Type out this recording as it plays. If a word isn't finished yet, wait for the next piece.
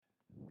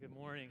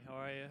morning. How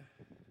are you?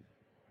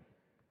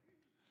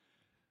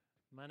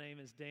 My name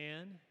is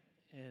Dan,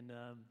 and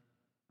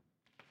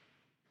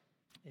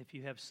if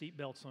you have seat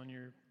belts on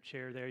your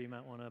chair there, you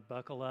might want to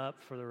buckle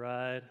up for the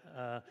ride.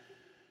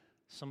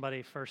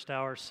 Somebody first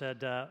hour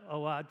said,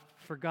 I'd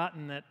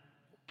forgotten that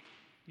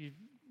you,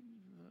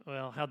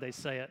 well, how'd they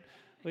say it?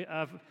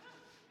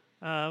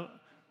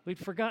 We'd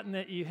forgotten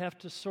that you have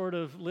to sort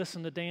of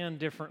listen to Dan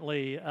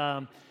differently.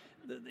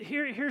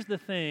 Here's the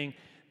thing.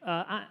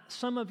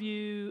 Some of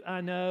you I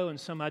know, and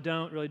some I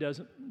don't. Really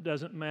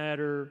doesn't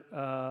matter.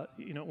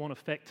 It won't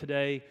affect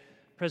today's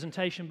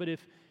presentation. But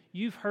if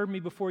you've heard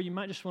me before, you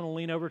might just want to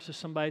lean over to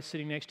somebody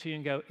sitting next to you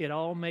and go, "It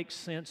all makes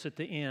sense at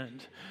the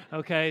end."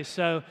 Okay,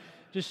 so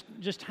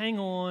just hang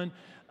on.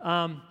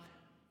 I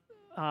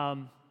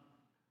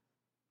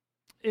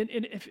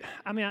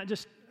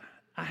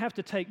have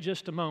to take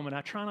just a moment.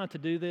 I try not to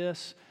do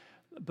this,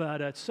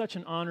 but it's such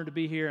an honor to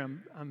be here.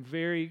 I'm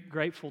very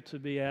grateful to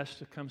be asked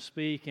to come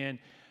speak, and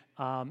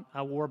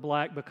I wore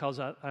black because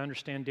I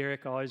understand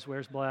Derek always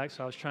wears black,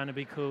 so I was trying to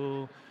be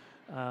cool.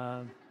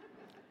 I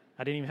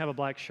didn't even have a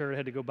black shirt. I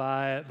had to go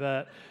buy it,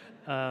 but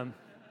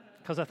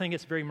because I think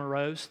it's very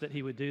morose that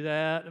he would do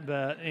that.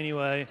 But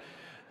anyway,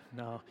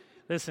 no.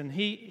 Listen,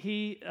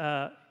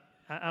 I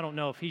don't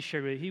know if he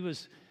shared with you.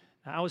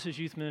 I was his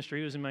youth minister.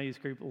 He was in my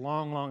youth group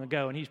long, long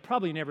ago, and he's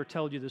probably never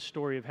told you the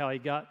story of how he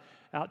got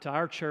out to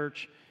our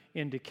church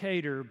in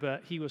Decatur,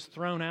 but he was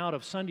thrown out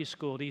of Sunday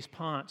school at East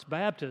Ponce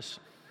Baptist.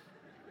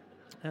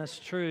 That's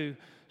a true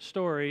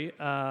story.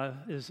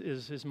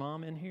 Is his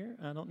mom in here?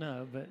 I don't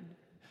know, but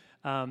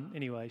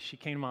anyway, she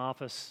came to my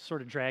office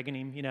sort of dragging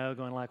him,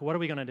 going like, "What are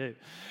we going to do?"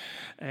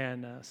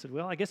 And I said,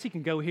 "Well, I guess he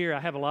can go here. I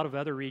have a lot of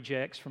other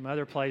rejects from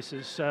other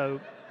places,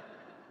 so,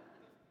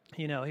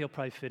 he'll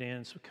probably fit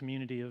in. It's a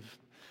community of..."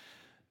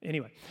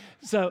 Anyway,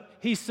 so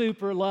he's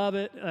super, love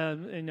it.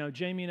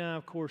 Jamie and I,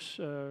 of course,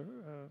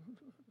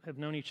 have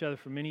known each other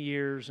for many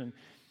years, and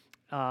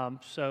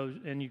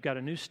and you've got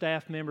a new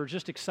staff member,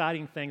 just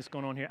exciting things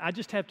going on here. I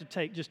just have to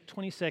take just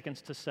 20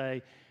 seconds to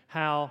say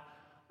how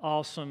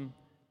awesome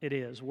it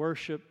is.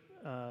 Worship,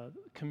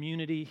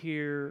 community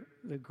here,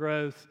 the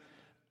growth,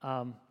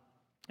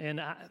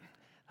 and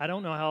I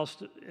don't know how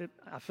else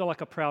I feel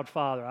like a proud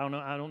father.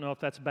 I don't know if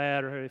that's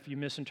bad or if you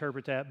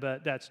misinterpret that,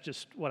 but that's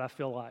just what I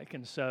feel like,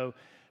 and so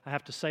I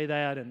have to say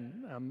that,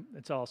 and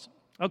it's awesome.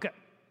 Okay.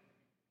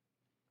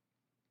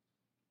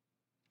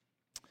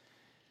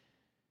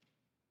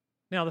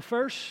 Now,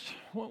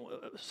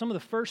 some of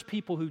the first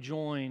people who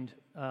joined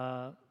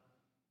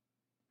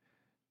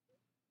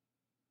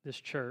this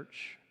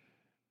church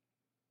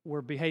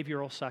were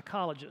behavioral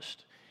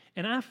psychologists.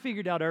 And I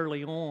figured out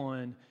early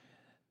on,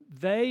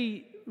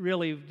 they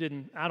really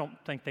I don't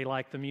think they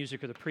liked the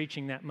music or the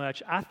preaching that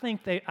much. I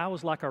think I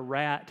was like a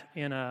rat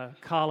in a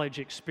college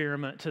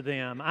experiment to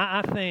them.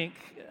 I think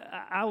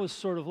I was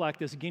sort of like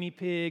this guinea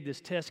pig, this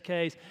test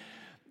case,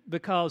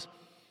 because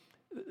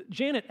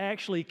Janet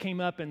actually came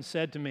up and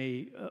said to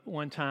me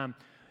one time,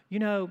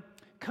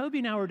 Kobe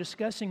and I were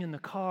discussing in the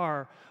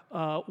car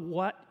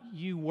what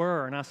you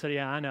were. And I said,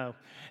 "Yeah, I know."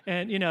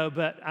 And,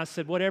 but I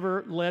said,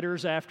 whatever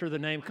letters after the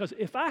name. Because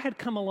if I had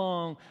come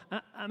along,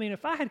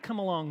 if I had come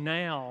along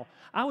now,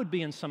 I would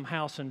be in some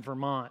house in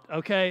Vermont,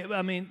 okay? ADD,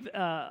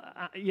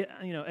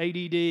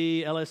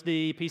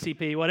 LSD,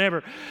 PCP,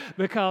 whatever.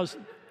 Because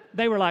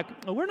they were like,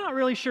 "Well, we're not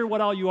really sure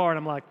what all you are." And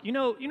I'm like,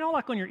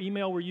 like on your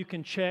email where you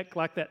can check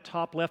like that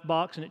top left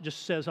box and it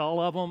just says all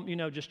of them,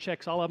 just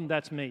checks all of them,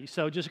 that's me.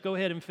 So just go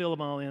ahead and fill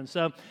them all in.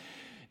 So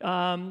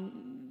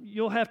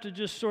you'll have to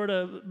just sort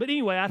of, but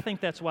anyway, I think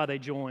that's why they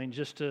joined,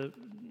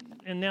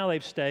 and now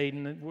they've stayed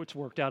and it's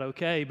worked out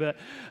okay. But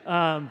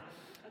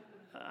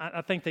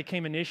I think they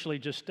came initially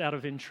just out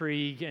of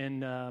intrigue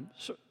and,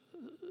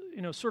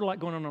 sort of like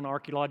going on an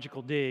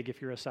archaeological dig if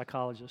you're a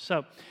psychologist.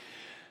 So,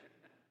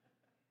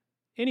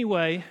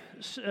 anyway,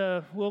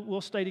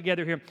 we'll stay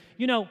together here.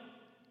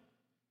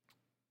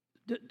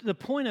 The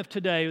point of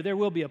today, there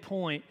will be a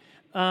point.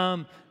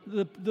 One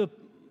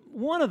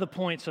of the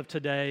points of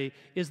today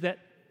is that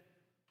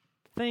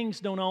things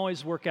don't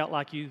always work out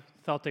like you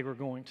thought they were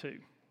going to.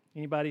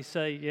 Anybody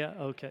say, "Yeah,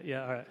 okay,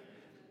 yeah, all right."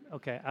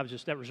 Okay,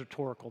 that was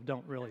rhetorical.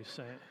 Don't really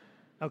say it.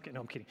 Okay, no,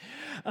 I'm kidding.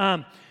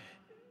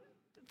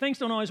 Things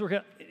don't always work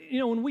out.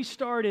 When we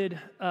started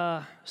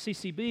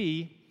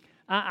CCB,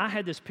 I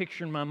had this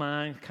picture in my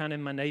mind, kind of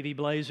in my navy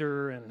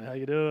blazer, and "How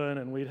you doing?"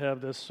 And we'd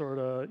have this sort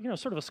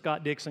of a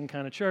Scott Dixon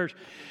kind of church.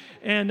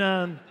 And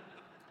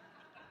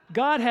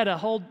Scott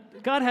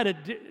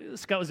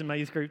was in my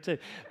youth group too,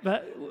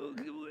 but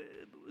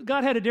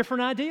God had a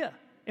different idea.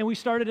 And we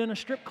started in a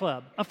strip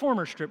club, a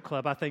former strip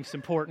club. I think is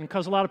important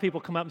because a lot of people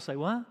come up and say,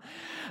 "What?"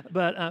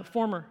 But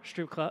former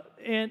strip club.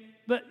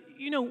 But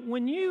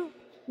when you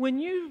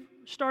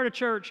start a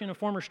church in a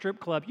former strip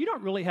club, you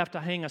don't really have to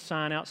hang a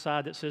sign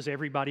outside that says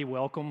 "Everybody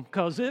welcome,"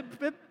 because it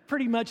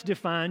pretty much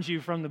defines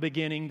you from the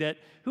beginning that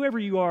whoever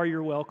you are,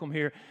 you're welcome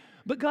here.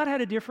 But God had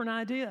a different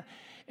idea,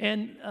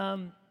 and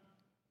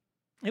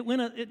it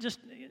went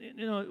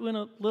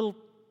a little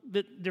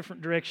bit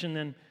different direction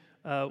than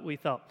we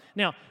thought.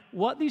 Now,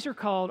 what these are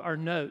called are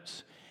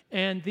notes,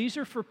 and these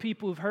are for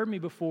people who've heard me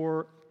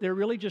before. They're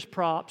really just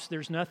props.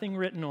 There's nothing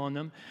written on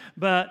them,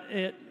 but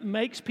it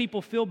makes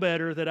people feel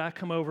better that I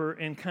come over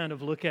and kind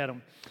of look at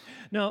them.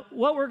 Now,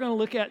 what we're going to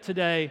look at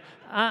today,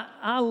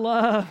 I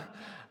love,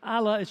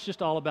 it's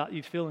just all about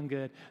you feeling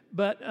good.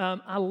 But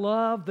I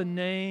love the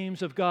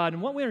names of God.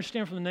 And what we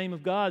understand from the name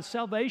of God,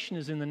 salvation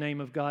is in the name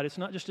of God. It's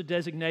not just a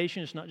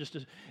designation. It's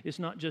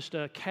not just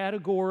a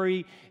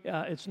category.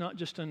 It's not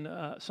just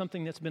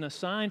something that's been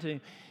assigned to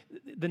Him.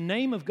 The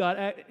name of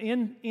God,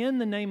 in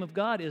the name of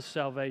God is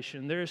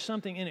salvation. There is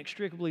something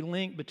inextricably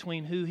linked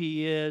between who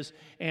He is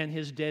and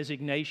His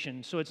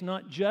designation. So it's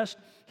not just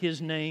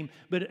His name,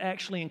 but it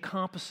actually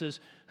encompasses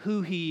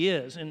who He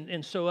is.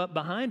 And so up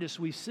behind us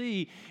we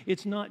see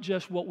it's not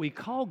just what we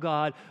call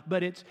God,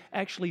 but it's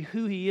actually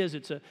who He is.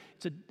 It's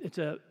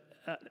an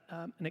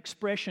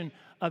expression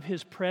of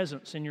His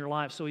presence in your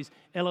life. So He's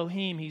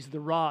Elohim, He's the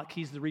rock,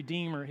 He's the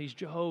Redeemer, He's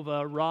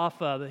Jehovah,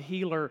 Rapha, the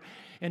healer.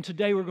 And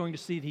today we're going to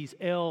see that He's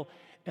El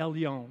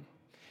Elyon,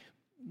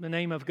 the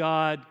name of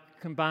God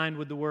combined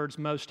with the words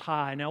Most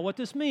High. Now what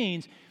this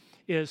means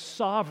is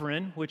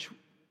sovereign, which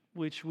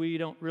we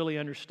don't really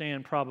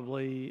understand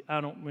probably.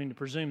 I don't mean to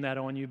presume that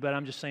on you, but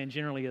I'm just saying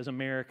generally as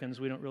Americans,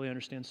 we don't really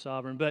understand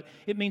sovereign. But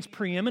it means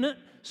preeminent,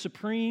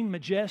 supreme,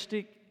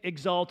 majestic,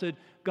 exalted,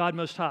 God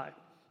Most High.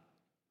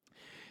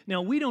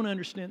 Now, we don't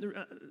understand,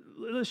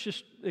 let's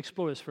just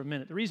explore this for a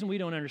minute. The reason we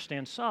don't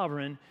understand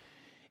sovereign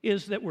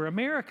is that we're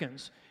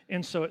Americans.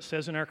 And so it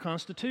says in our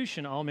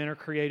Constitution, all men are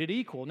created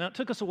equal. Now, it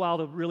took us a while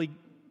to really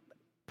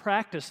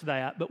practice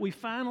that, but we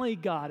finally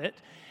got it,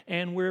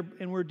 and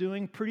we're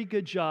doing a pretty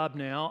good job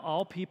now.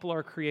 All people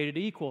are created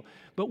equal.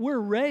 But we're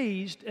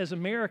raised as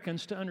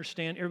Americans to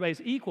understand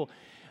everybody's equal.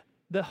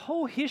 The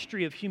whole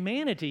history of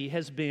humanity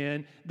has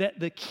been that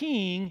the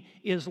king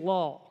is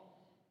law.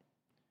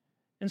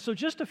 And so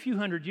just a few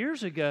hundred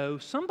years ago,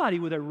 somebody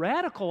with a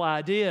radical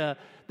idea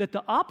that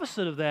the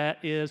opposite of that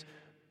is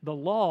the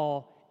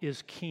law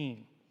is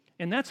king.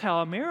 And that's how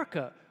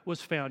America was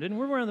founded. And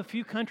we're one of the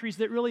few countries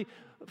that really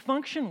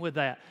function with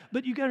that.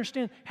 But you got to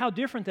understand how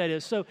different that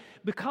is. So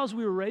because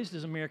we were raised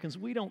as Americans,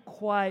 we don't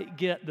quite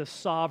get the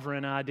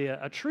sovereign idea.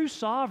 A true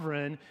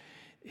sovereign,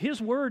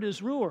 his word is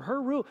rule, or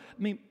her rule.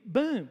 I mean,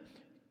 boom,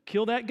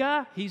 kill that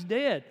guy, he's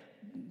dead.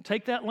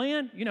 Take that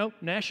land,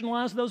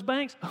 nationalize those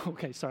banks.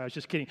 Okay, sorry, I was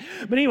just kidding.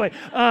 But anyway,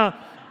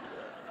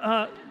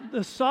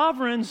 the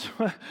sovereign's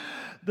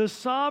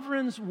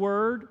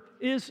word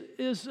is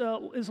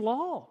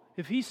law.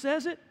 If he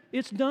says it,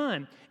 it's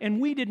done.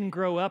 And we didn't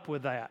grow up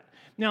with that.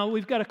 Now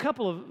we've got a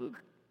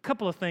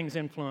couple of things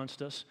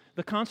influenced us: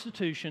 the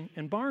Constitution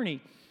and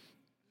Barney.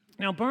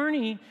 Now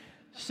Barney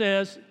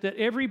says that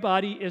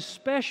everybody is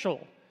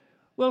special.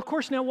 Well, of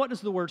course, now what does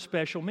the word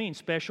special mean?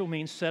 Special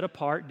means set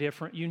apart,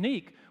 different,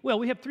 unique. Well,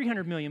 we have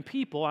 300 million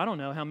people. I don't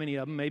know how many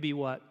of them, maybe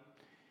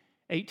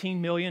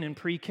 18 million in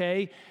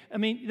pre-K. I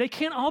mean, they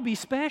can't all be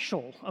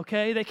special,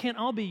 okay? They can't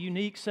all be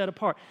unique, set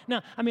apart.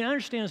 Now, I mean, I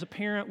understand as a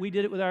parent, we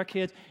did it with our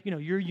kids.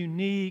 You're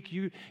unique.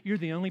 You're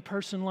the only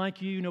person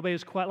like you. Nobody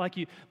is quite like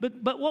you.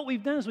 But what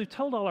we've done is we've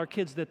told all our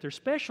kids that they're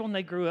special, and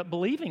they grew up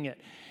believing it.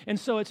 And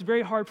so it's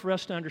very hard for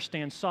us to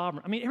understand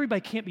sovereign. I mean,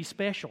 everybody can't be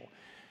special.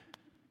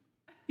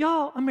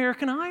 Y'all,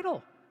 American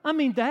Idol. I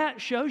mean,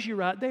 that shows you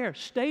right there.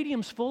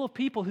 Stadiums full of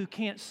people who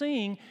can't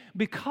sing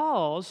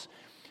because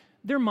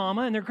their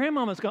mama and their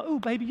grandmama's go, "Oh,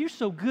 baby, you're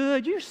so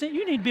good. You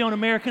need to be on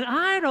American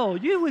Idol.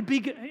 You would be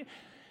good."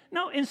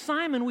 No, in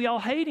Simon, we all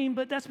hate him,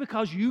 but that's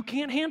because you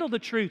can't handle the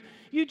truth.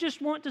 You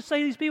just want to say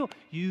to these people,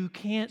 you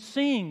can't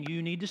sing.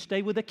 You need to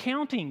stay with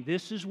accounting.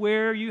 This is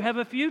where you have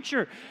a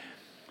future.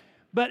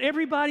 But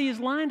everybody is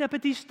lined up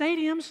at these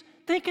stadiums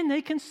thinking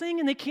they can sing,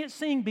 and they can't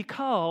sing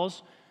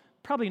because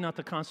probably not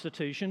the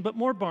Constitution, but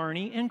more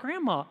Barney and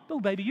Grandma. "Oh,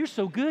 baby, you're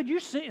so good. You're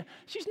singing."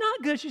 She's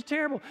not good. She's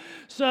terrible.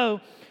 So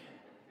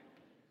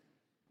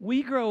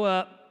we grow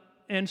up,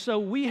 and so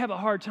we have a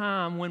hard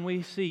time when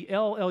we see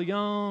El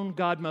Elyon,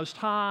 God Most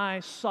High,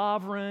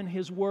 sovereign,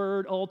 His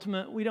word,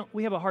 ultimate.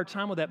 We have a hard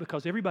time with that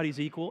because everybody's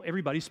equal,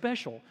 everybody's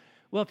special.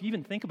 Well, if you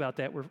even think about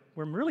that, we're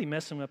really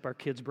messing up our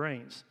kids'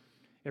 brains.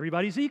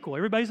 Everybody's equal,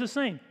 everybody's the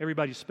same,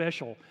 everybody's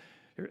special.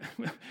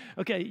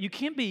 Okay, you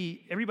can't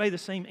be everybody the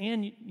same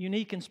and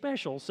unique and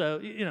special.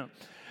 So,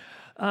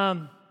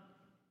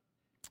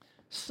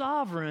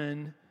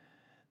 sovereign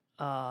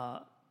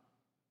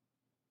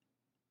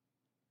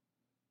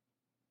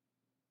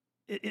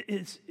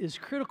is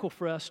critical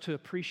for us to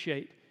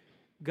appreciate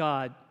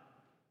God,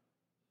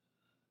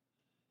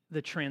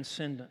 the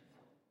transcendent,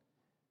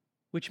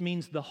 which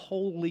means the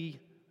wholly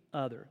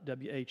other,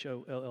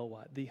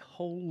 W-H-O-L-L-Y, the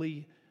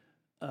wholly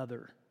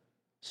other.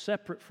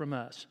 Separate from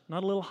us,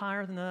 not a little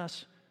higher than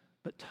us,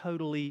 but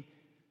totally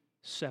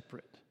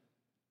separate,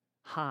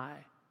 high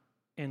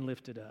and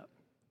lifted up.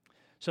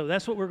 So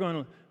that's what we're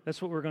going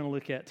to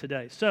look at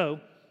today. So,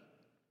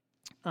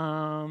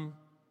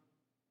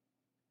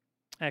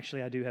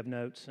 actually, I do have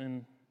notes,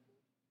 and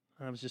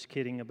I was just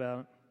kidding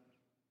about.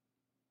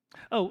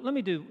 Oh, let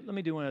me do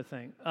one other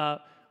thing.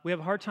 We have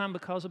a hard time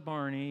because of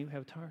Barney. We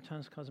have a hard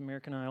time because of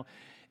American Idol.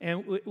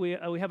 And we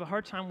have a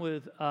hard time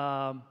with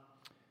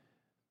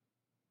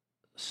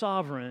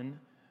sovereign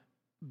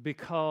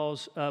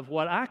because of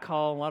what I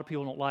call, a lot of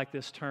people don't like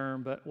this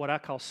term, but what I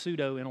call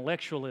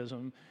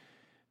pseudo-intellectualism,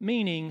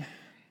 meaning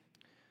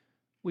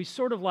we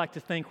sort of like to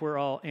think we're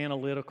all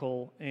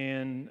analytical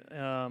and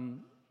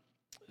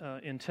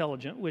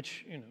intelligent,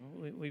 which,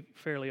 we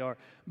fairly are.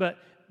 But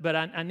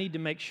I need to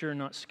make sure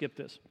not skip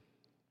this.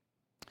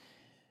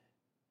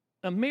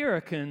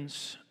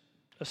 Americans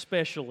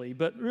especially,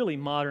 but really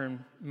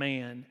modern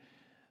man,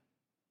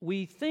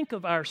 we think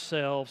of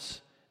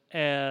ourselves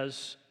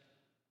as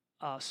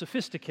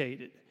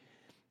sophisticated.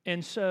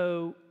 And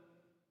so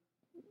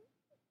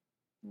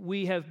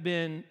we have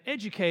been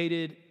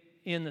educated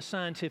in the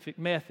scientific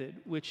method,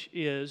 which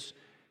is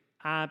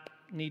I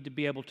need to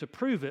be able to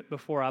prove it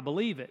before I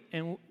believe it.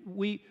 And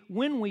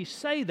when we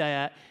say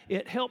that,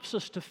 it helps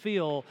us to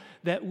feel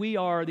that we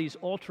are these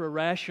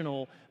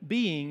ultra-rational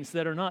beings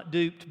that are not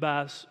duped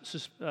by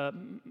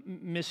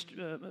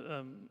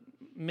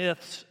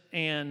myths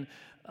and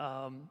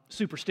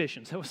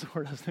superstitions. That was the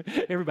word.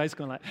 Everybody's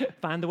going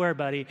like, find the word,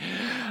 buddy.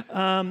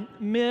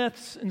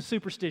 Myths and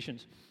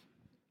superstitions.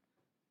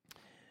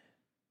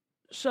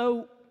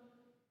 So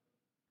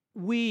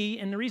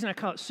and the reason I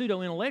call it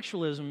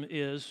pseudo-intellectualism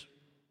is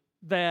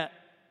that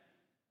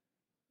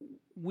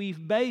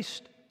we've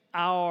based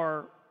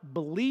our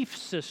belief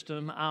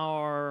system,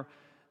 our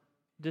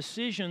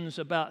decisions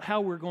about how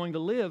we're going to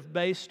live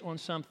based on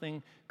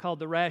something called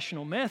the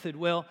rational method.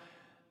 Well,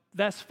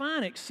 that's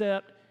fine,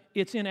 except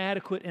it's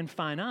inadequate and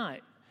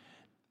finite.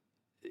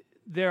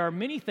 There are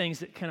many things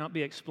that cannot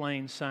be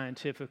explained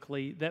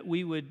scientifically that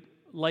we would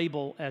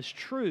label as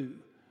true.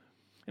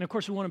 And of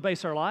course, we want to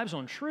base our lives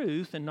on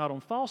truth and not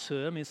on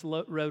falsehood. I mean, it's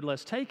the road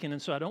less taken,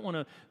 and so I don't want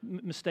to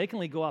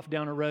mistakenly go off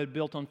down a road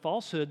built on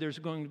falsehood. There's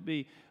going to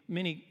be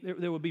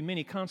there will be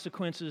many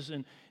consequences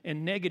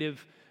and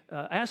negative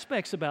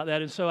aspects about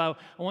that, and so I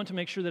want to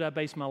make sure that I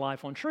base my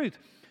life on truth.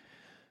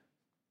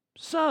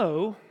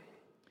 So,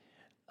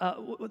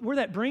 where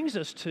that brings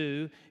us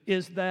to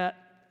is that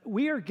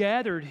we are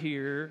gathered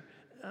here.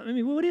 I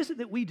mean, what is it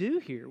that we do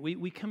here?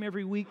 We come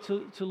every week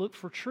to look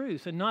for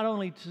truth, and not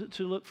only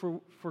to look for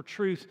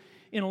truth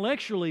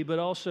intellectually, but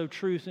also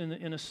truth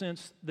in a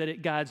sense that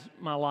it guides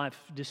my life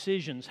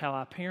decisions, how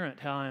I parent,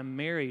 how I'm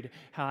married,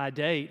 how I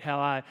date, how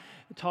I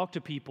talk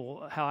to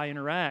people, how I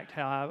interact,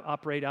 how I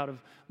operate out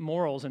of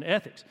morals and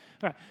ethics.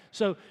 All right,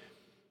 so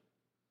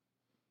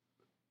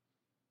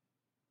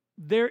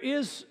there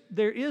is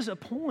a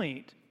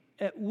point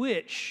at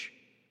which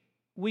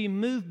we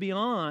move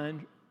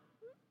beyond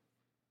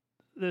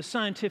the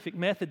scientific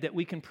method that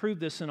we can prove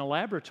this in a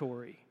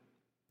laboratory.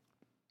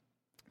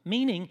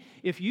 Meaning,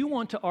 if you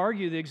want to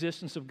argue the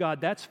existence of God,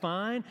 that's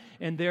fine,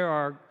 and there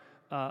are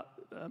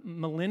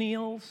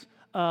millennials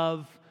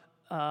of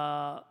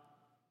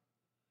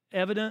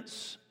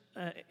evidence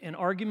and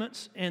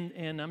arguments,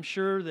 and I'm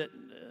sure that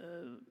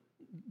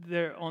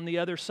there on the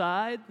other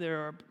side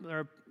there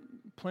are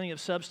plenty of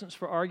substance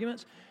for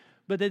arguments,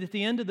 but that at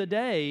the end of the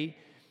day,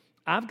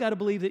 I've got to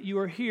believe that you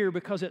are here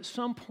because at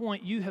some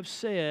point you have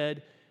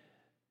said,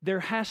 there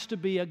has to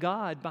be a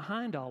God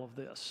behind all of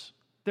this.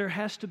 There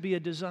has to be a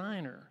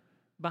designer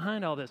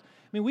behind all this.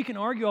 I mean, we can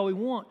argue all we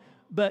want,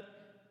 but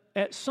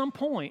at some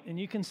point, and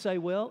you can say,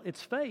 well,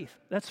 it's faith.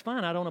 That's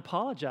fine. I don't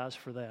apologize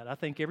for that. I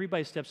think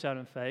everybody steps out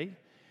in faith.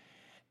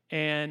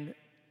 And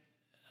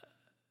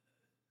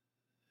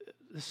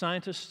the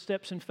scientist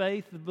steps in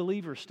faith, the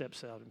believer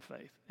steps out in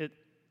faith.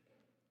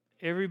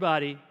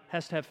 Everybody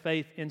has to have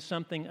faith in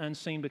something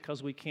unseen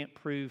because we can't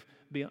prove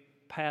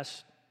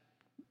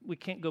we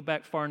can't go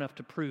back far enough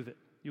to prove it.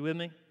 You with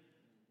me?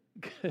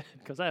 Good,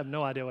 because I have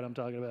no idea what I'm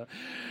talking about.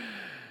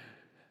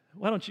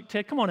 Why don't you,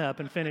 Ted, come on up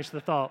and finish the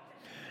thought.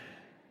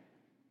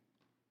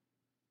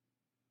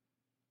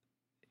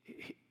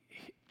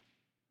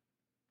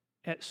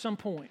 At some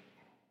point,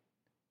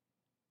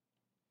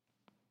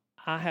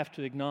 I have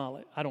to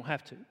acknowledge, I don't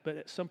have to, but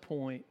at some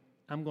point,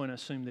 I'm going to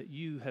assume that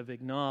you have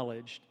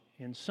acknowledged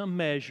in some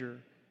measure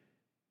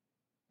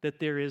that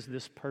there is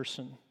this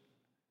person,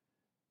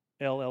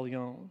 El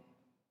Elyon.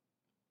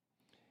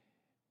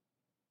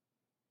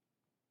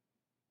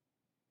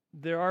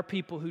 There are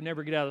people who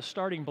never get out of the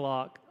starting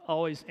block,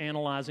 always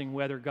analyzing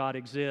whether God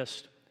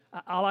exists.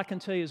 All I can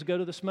tell you is go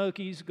to the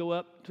Smokies, go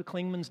up to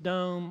Klingman's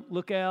Dome,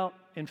 look out,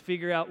 and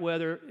figure out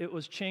whether it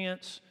was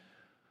chance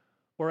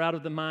or out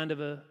of the mind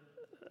of a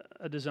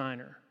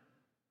designer.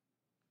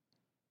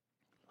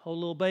 Hold a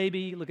little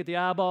baby, look at the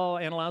eyeball,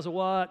 analyze a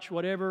watch,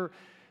 whatever.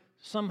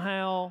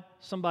 Somehow,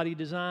 somebody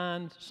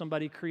designed,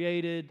 somebody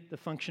created. The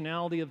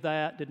functionality of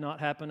that did not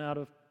happen out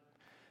of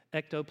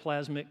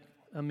ectoplasmic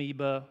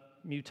amoeba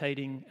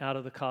mutating out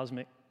of the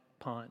cosmic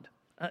pond.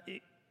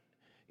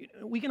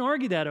 We can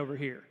argue that over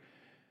here,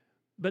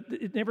 but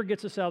it never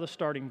gets us out of the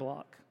starting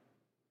block.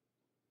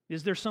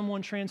 Is there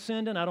someone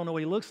transcendent? I don't know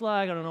what he looks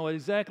like. I don't know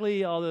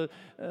exactly all the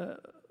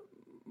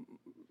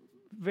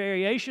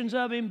variations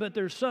of him, but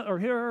there's some, or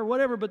here or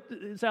whatever, but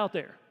it's out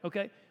there,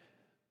 okay?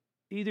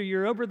 Either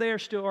you're over there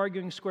still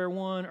arguing square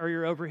one, or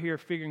you're over here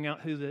figuring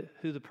out who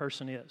the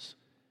person is.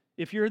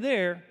 If you're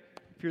there,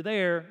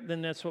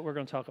 then that's what we're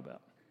going to talk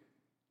about.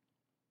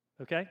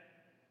 Okay?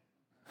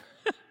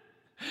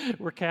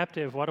 We're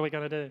captive. What are we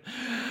going to do?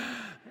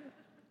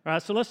 All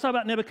right, so let's talk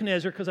about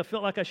Nebuchadnezzar, because I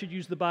felt like I should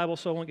use the Bible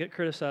so I won't get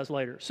criticized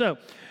later. So,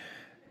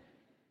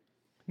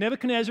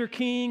 Nebuchadnezzar,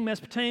 king,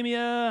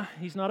 Mesopotamia.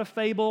 He's not a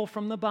fable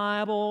from the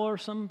Bible or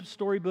some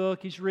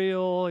storybook. He's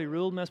real. He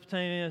ruled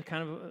Mesopotamia,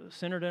 kind of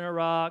centered in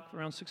Iraq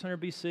around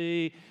 600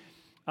 BC.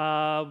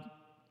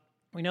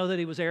 We know that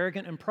he was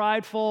arrogant and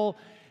prideful.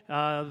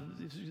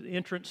 His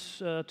entrance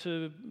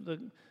to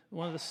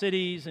one of the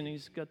cities, and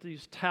he's got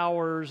these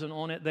towers, and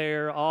on it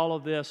there, all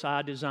of this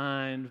I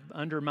designed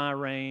under my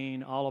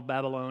reign, all of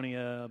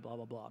Babylonia, blah,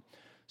 blah, blah.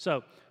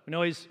 So we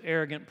know he's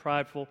arrogant,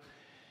 prideful.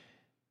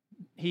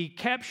 He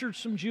captured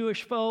some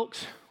Jewish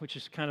folks, which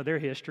is kind of their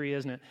history,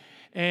 isn't it?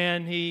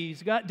 And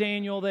he's got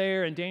Daniel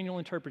there, and Daniel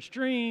interprets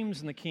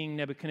dreams, and the king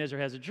Nebuchadnezzar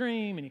has a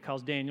dream, and he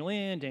calls Daniel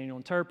in. Daniel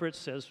interprets,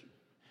 says,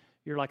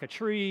 you're like a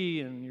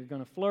tree, and you're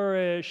going to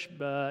flourish,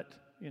 but,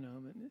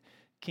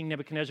 King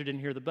Nebuchadnezzar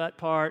didn't hear the but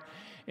part.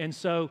 And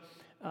so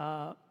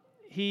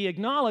he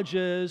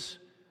acknowledges,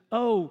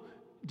 oh,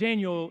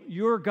 Daniel,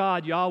 your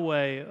God,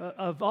 Yahweh,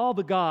 of all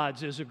the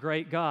gods, is a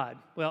great God.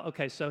 Well,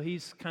 okay, so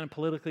he's kind of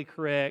politically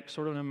correct,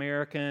 sort of an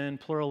American,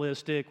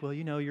 pluralistic. Well,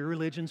 your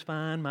religion's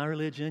fine, my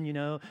religion,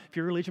 if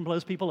your religion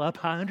blows people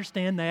up, I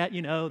understand that,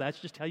 that's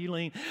just how you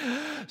lean.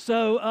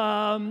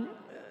 So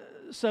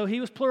he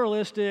was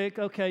pluralistic.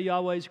 Okay,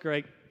 Yahweh's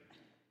great.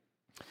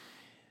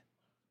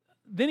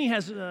 Then he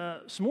has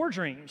some more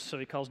dreams, so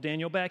he calls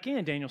Daniel back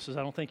in. Daniel says,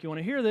 I don't think you want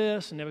to hear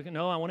this. And Nebuchadnezzar,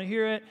 no, I want to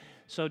hear it.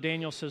 So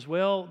Daniel says,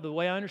 well, the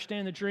way I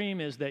understand the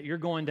dream is that you're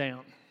going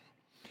down,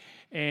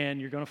 and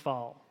you're going to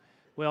fall.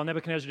 Well,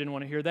 Nebuchadnezzar didn't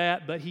want to hear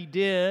that, but he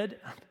did.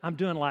 I'm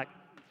doing like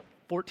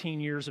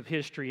 14 years of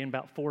history in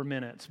about 4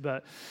 minutes,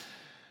 but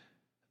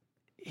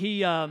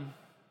Daniel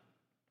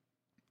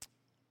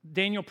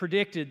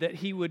predicted that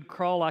he would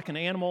crawl like an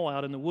animal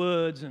out in the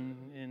woods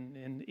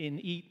and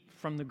eat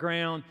from the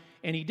ground,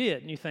 and he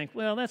did. And you think,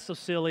 well, that's so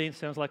silly. It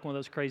sounds like one of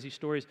those crazy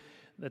stories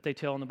that they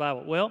tell in the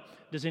Bible. Well,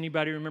 does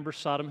anybody remember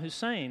Saddam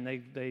Hussein?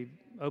 They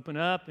open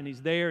up, and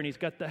he's there, and he's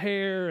got the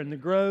hair and the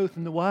growth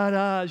and the wide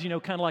eyes,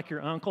 kind of like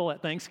your uncle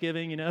at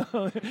Thanksgiving,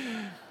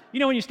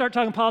 when you start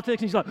talking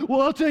politics, and he's like,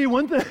 well, I'll tell you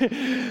one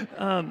thing.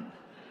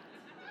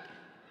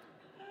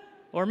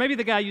 Or maybe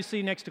the guy you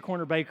see next to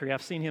Corner Bakery.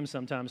 I've seen him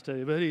sometimes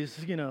too, but he's,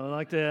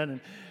 like that.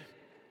 And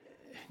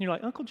you're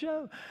like, Uncle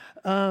Joe.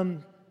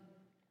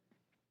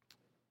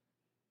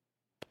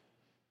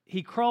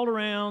 He crawled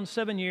around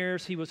 7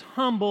 years. He was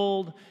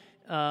humbled,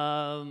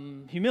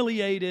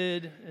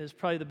 humiliated is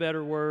probably the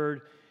better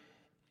word.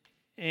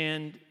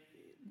 And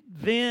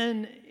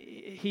then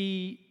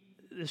the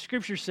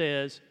scripture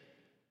says,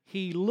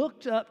 he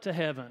looked up to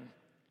heaven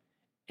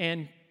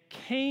and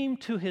came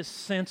to his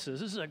senses.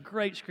 This is a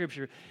great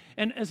scripture.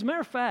 And as a matter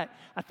of fact,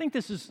 I think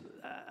this is,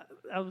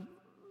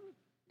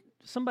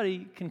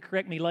 somebody can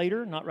correct me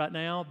later, not right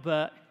now,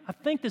 but I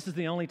think this is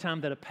the only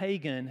time that a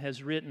pagan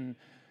has written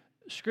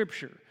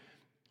scripture.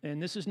 And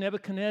this is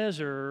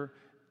Nebuchadnezzar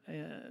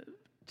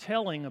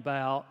telling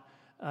about,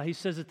 he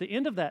says, at the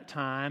end of that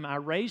time, I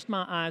raised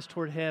my eyes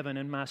toward heaven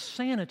and my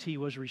sanity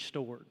was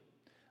restored.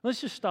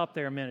 Let's just stop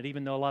there a minute,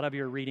 even though a lot of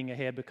you are reading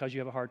ahead because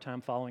you have a hard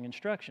time following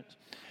instructions.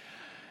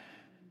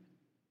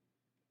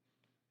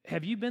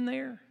 Have you been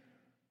there?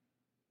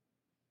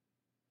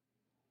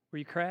 Where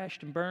you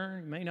crashed and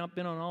burned? You may not have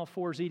been on all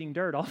fours eating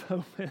dirt,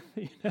 although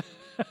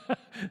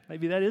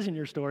maybe that isn't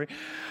your story.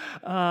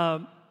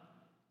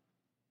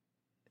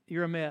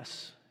 You're a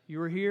mess. You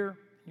were here,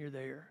 you're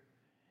there.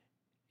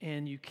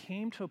 And you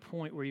came to a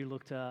point where you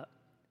looked up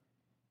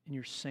and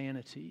your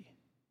sanity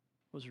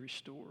was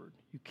restored.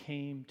 You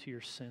came to your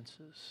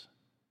senses.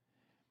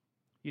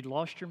 You'd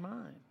lost your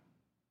mind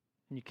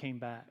and you came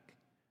back.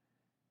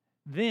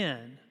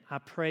 Then I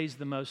praised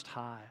the Most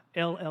High,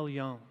 El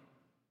Elyon.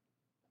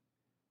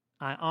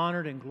 I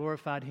honored and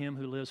glorified Him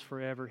who lives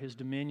forever. His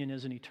dominion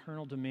is an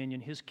eternal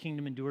dominion. His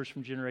kingdom endures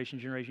from generation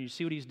to generation. You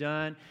see what He's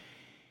done?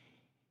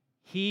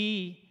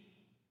 He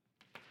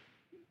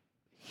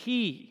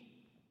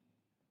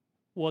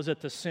was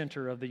at the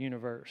center of the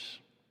universe.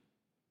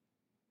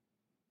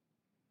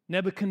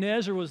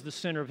 Nebuchadnezzar was the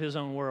center of his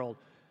own world.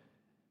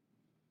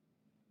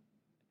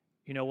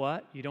 You know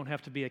what? You don't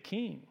have to be a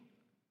king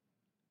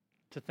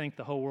to think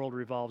the whole world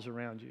revolves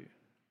around you.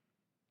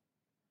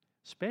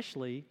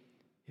 Especially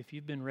if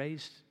you've been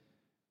raised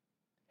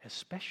as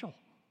special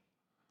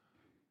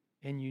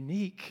and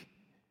unique.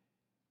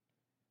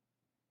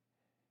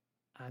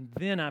 And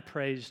then I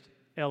praised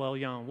El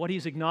Elyon. What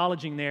he's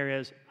acknowledging there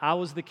is, I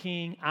was the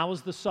king, I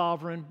was the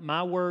sovereign,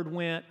 my word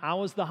went, I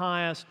was the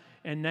highest,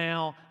 and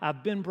now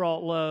I've been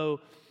brought low,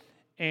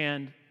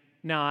 and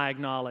now I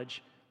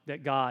acknowledge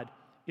that God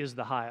is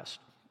the highest.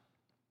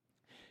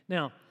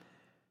 Now,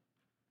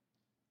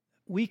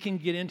 we can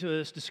get into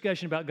this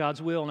discussion about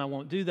God's will, and I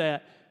won't do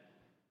that.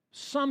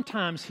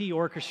 Sometimes He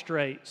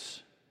orchestrates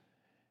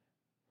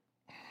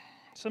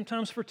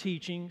sometimes for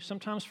teaching,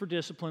 sometimes for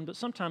discipline, but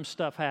sometimes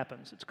stuff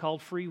happens. It's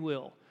called free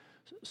will.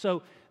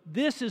 So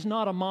this is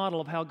not a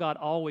model of how God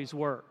always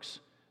works.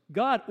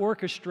 God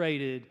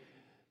orchestrated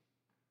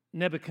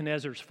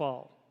Nebuchadnezzar's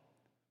fall.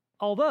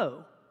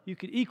 Although you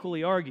could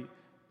equally argue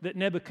that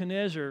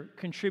Nebuchadnezzar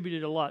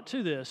contributed a lot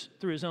to this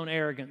through his own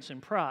arrogance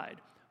and pride.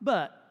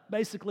 But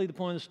basically the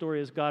point of the story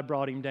is God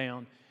brought him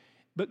down.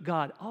 But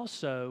God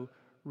also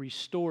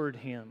restored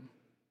him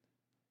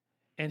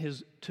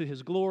and to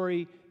his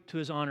glory, to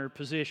his honored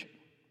position.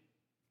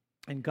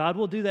 And God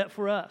will do that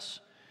for us.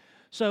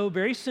 So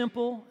very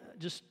simple,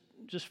 just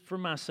for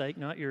my sake,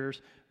 not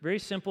yours, very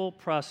simple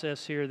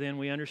process here. Then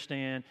we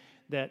understand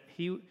that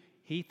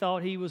he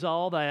thought he was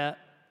all that.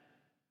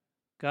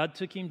 God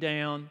took him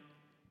down.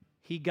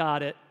 He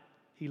got it.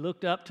 He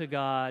looked up to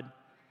God,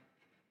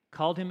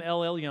 called him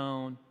El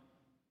Elyon,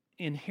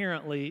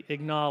 inherently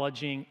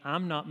acknowledging,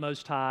 I'm not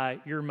most high,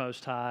 you're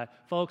most high.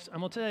 Folks, I'm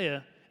going to tell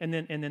you, and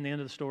then the end of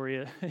the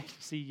story,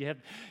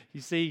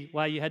 you see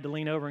why you had to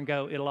lean over and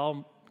go, it'll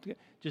all,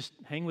 just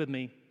hang with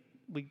me.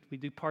 We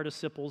do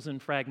participles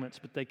and fragments,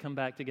 but they come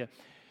back together.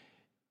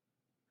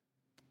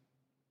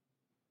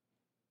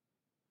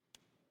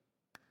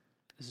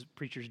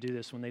 Preachers do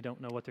this when they don't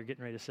know what they're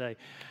getting ready to say,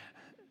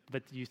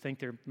 but you think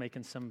they're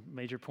making some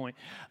major point.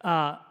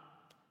 I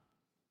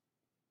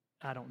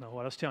don't know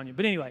what I was telling you,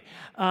 but anyway,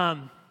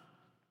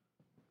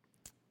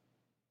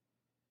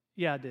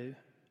 yeah, I do.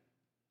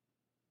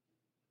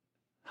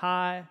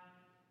 High,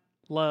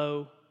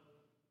 low,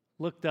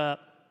 looked up,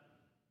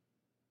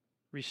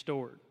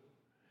 restored.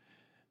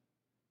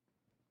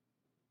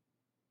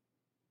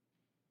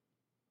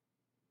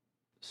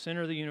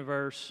 Center of the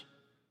universe.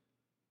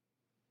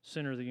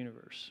 Center of the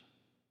universe.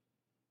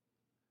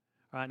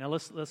 All right, now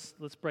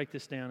let's break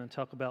this down and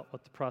talk about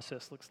what the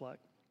process looks like.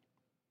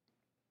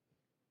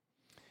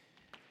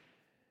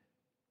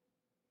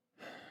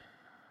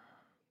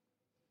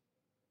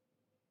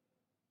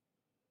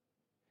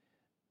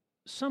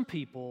 Some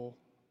people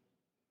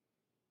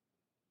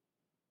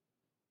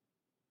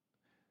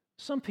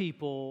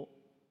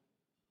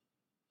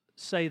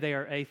say they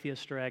are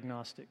atheists or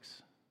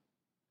agnostics.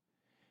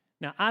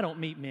 Now, I don't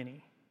meet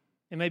many,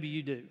 and maybe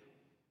you do.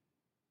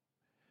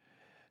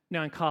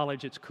 Now, in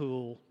college, it's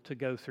cool to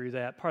go through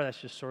that. Part of that's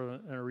just sort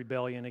of a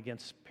rebellion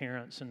against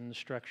parents and the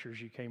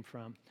structures you came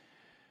from.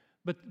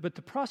 But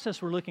the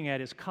process we're looking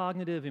at is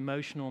cognitive,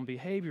 emotional, and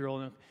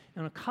behavioral. And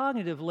on a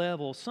cognitive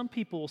level, some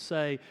people will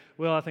say,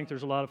 well, I think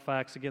there's a lot of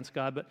facts against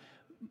God. But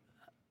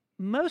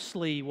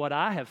mostly what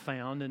I have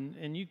found,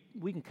 and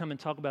we can come and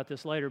talk about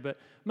this later, but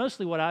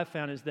mostly what I've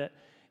found is that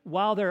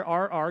while there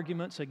are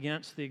arguments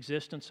against the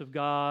existence of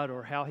God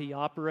or how He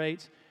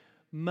operates,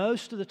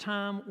 most of the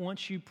time,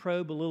 once you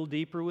probe a little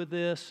deeper with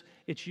this,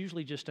 it's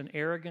usually just an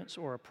arrogance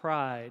or a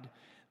pride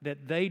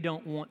that they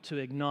don't want to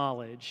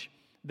acknowledge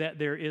that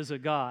there is a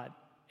God.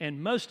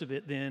 And most of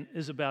it then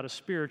is about a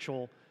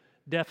spiritual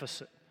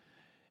deficit.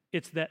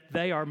 It's that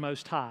they are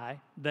most high,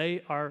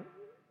 they are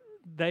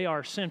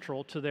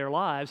central to their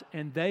lives,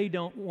 and they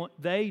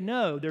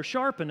know, they're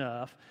sharp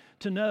enough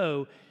to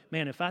know,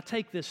 man, if I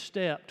take this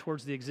step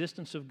towards the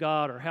existence of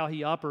God or how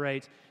He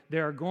operates,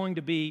 there are going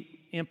to be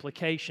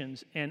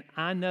implications, and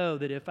I know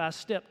that if I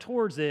step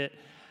towards it,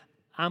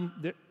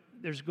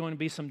 there's going to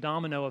be some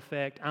domino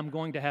effect. I'm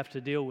going to have to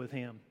deal with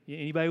Him.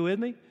 Anybody with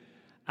me?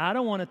 I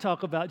don't want to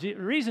talk about Jesus.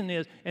 The reason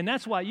is, and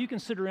that's why you can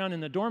sit around in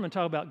the dorm and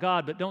talk about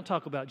God, but don't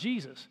talk about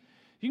Jesus.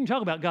 You can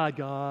talk about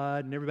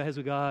God, and everybody has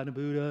a God and a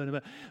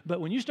Buddha, but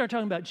when you start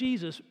talking about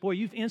Jesus, boy,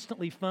 you've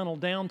instantly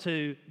funneled down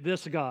to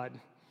this God.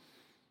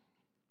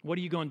 What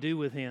are you going to do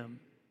with Him?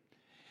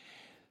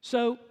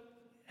 So,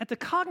 at the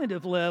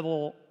cognitive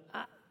level,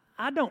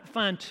 I don't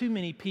find too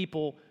many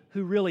people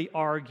who really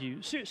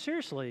argue.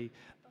 Seriously,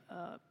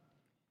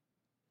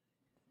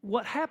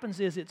 what happens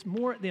is it's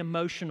more at the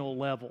emotional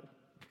level.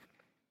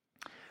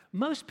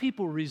 Most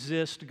people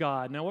resist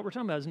God. Now, what we're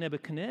talking about is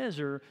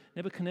Nebuchadnezzar.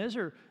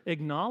 Nebuchadnezzar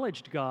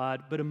acknowledged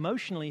God, but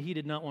emotionally he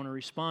did not want to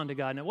respond to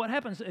God. Now, what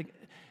happens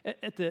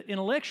at the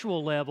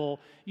intellectual level,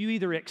 you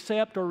either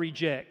accept or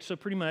reject. So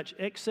pretty much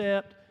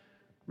accept,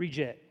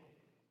 reject.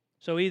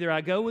 So either I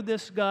go with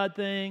this God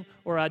thing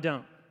or I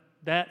don't.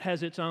 That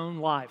has its own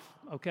life,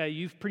 okay?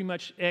 You've pretty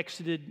much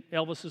exited.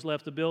 Elvis has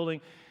left the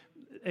building.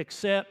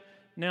 Accept.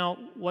 Now,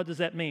 what does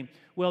that mean?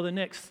 Well, the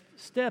next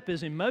step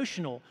is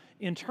emotional,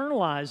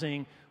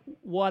 internalizing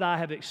what I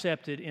have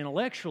accepted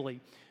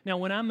intellectually. Now,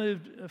 when I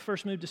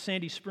first moved to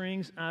Sandy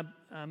Springs, I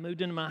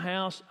moved into my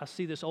house. I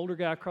see this older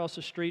guy across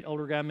the street,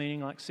 older guy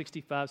meaning like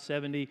 65,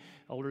 70,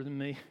 older than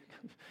me.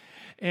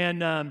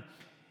 And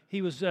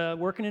he was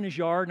working in his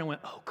yard, and I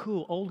went, oh,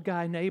 cool, old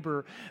guy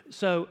neighbor.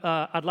 So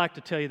I'd like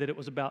to tell you that it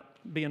was about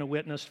being a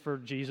witness for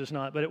Jesus,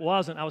 but it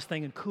wasn't. I was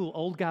thinking, cool,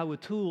 old guy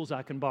with tools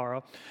I can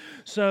borrow.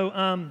 So,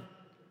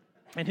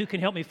 and who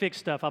can help me fix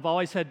stuff. I've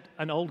always had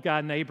an old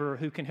guy neighbor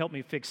who can help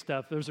me fix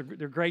stuff.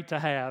 They're great to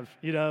have,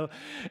 you know.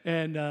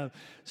 And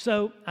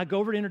so I go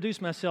over to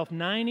introduce myself.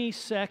 90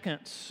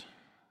 seconds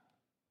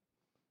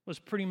was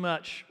pretty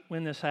much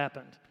when this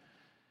happened.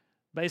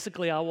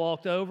 Basically, I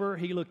walked over.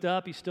 He looked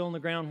up. He's still on the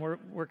ground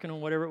working on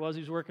whatever it was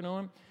he was working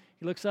on.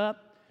 He looks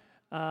up.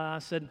 I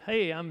said,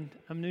 "Hey, I'm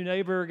a new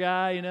neighbor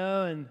guy,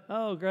 and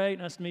oh, great,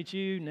 nice to meet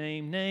you.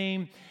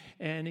 Name."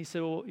 And he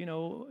said,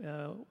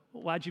 "Well,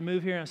 why'd you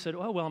move here?" And I said,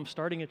 "Oh, well, I'm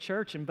starting a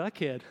church in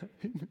Buckhead."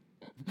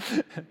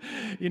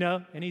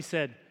 And he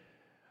said,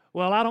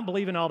 "Well, I don't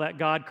believe in all that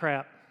God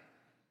crap.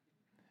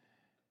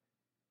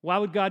 Why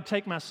would God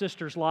take my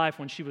sister's life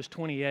when she was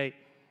 28?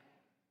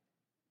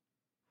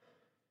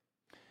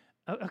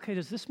 Okay,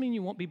 does this mean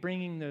you won't be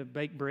bringing the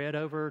baked bread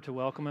over to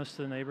welcome us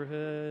to the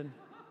neighborhood?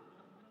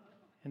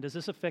 And does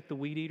this affect the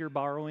weed eater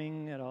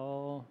borrowing at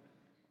all?"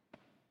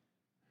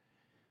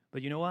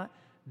 But you know what?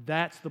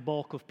 That's the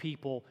bulk of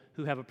people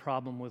who have a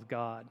problem with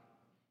God.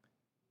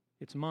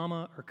 It's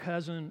mama or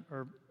cousin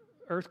or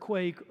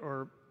earthquake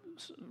or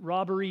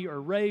robbery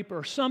or rape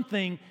or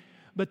something,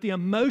 but the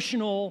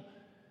emotional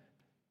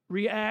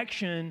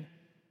reaction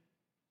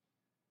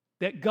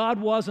that God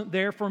wasn't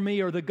there for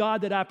me, or the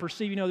God that I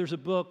perceive. There's a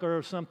book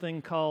or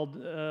something called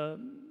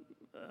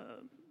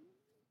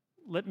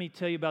Let Me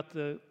Tell You About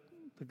the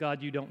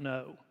God You Don't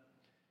Know.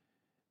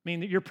 I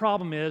mean, your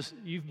problem is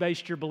you've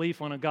based your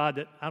belief on a God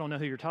that I don't know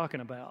who you're talking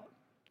about,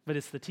 but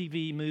it's the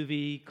TV,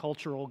 movie,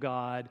 cultural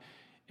God,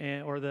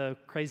 or the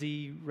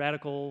crazy,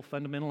 radical,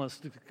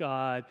 fundamentalist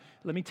God.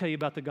 Let me tell you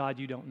about the God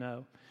you don't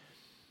know.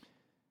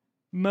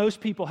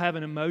 Most people have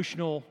an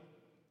emotional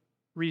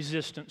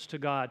resistance to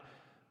God.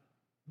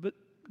 But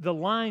the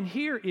line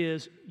here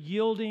is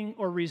yielding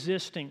or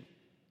resisting.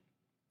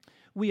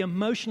 We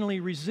emotionally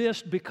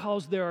resist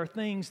because there are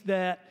things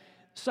that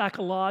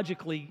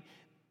psychologically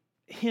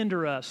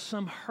hinder us,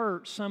 some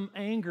hurt, some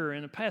anger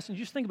in the past. And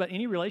just think about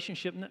any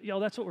relationship. Y'all,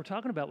 that's what we're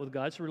talking about with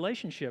God. It's a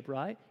relationship,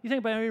 right? You think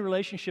about any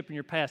relationship in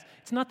your past.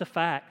 It's not the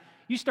fact.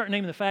 You start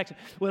naming the facts.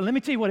 Well, let me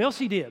tell you what else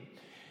he did. And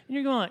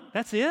you're going like,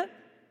 that's it?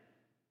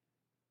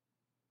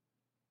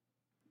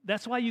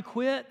 That's why you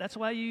quit? That's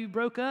why you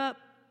broke up?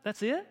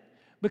 That's it?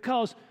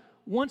 Because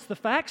once the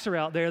facts are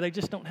out there, they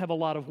just don't have a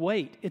lot of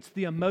weight. It's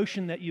the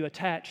emotion that you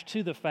attach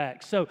to the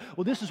facts. So,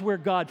 well, this is where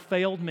God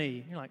failed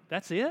me. You're like,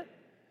 that's it?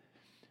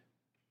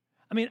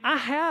 I mean, I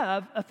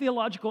have a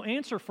theological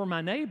answer for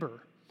my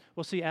neighbor.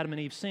 Well, see, Adam and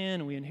Eve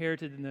sinned, and we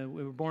inherited,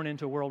 we were born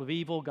into a world of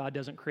evil. God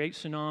doesn't create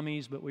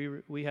tsunamis, but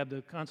we have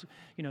the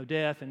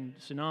death and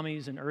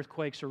tsunamis and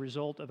earthquakes are a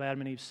result of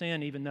Adam and Eve's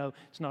sin, even though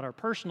it's not our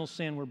personal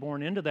sin. We're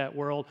born into that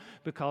world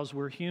because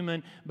we're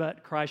human,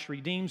 but Christ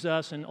redeems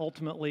us, and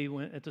ultimately,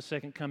 at the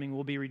second coming,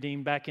 we'll be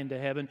redeemed back into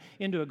heaven,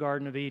 into a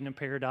Garden of Eden and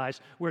paradise,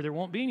 where there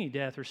won't be any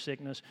death or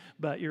sickness,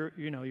 but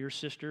your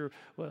sister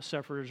will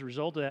suffer as a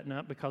result of that,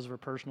 not because of her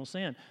personal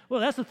sin. Well,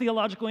 that's the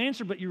theological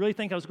answer, but you really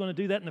think I was going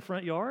to do that in the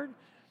front yard?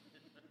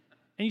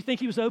 And you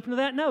think he was open to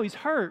that? No, he's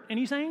hurt and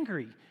he's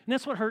angry. And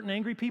that's what hurt and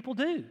angry people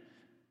do.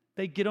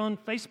 They get on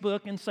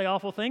Facebook and say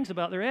awful things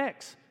about their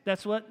ex.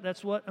 That's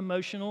what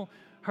emotional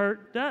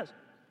hurt does.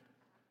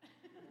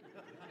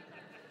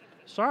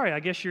 Sorry, I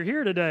guess you're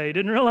here today.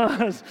 Didn't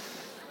realize.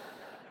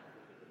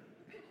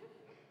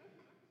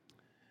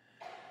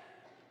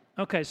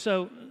 Okay,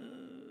 so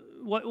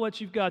what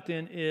you've got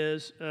then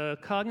is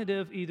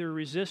cognitive, either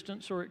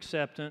resistance or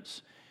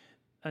acceptance,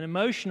 an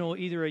emotional,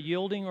 either a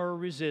yielding or a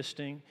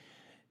resisting.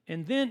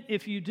 And then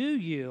if you do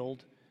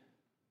yield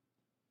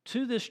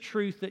to this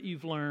truth that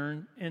you've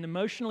learned and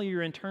emotionally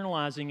you're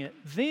internalizing it,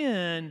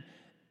 then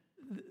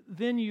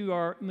you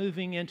are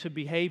moving into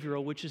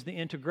behavioral, which is the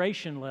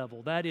integration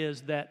level. That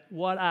is that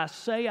what I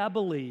say I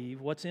believe,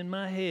 what's in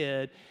my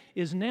head,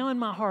 is now in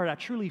my heart. I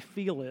truly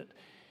feel it.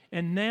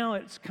 And now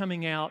it's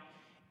coming out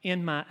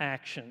in my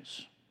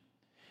actions.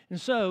 And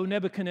so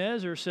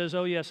Nebuchadnezzar says,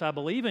 oh yes, I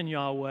believe in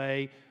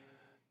Yahweh,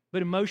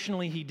 but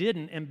emotionally he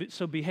didn't, and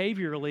so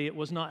behaviorally it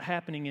was not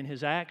happening in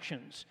his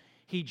actions.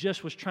 He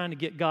just was trying to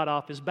get God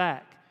off his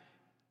back.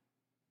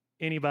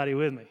 Anybody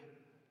with me?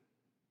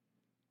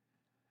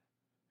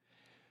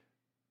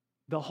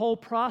 The whole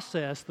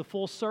process, the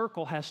full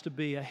circle, has to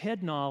be a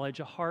head knowledge,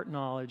 a heart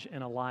knowledge,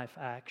 and a life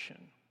action.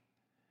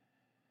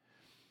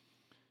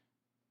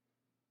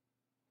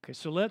 Okay,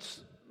 so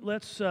let's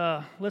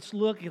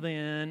look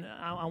then.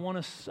 I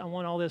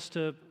want all this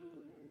to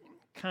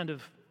kind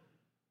of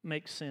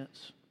make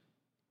sense.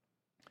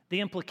 The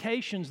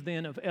implications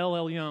then of El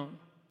Elyon,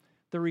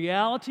 the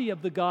reality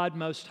of the God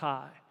Most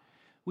High.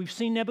 We've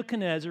seen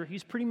Nebuchadnezzar.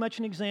 He's pretty much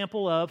an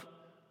example of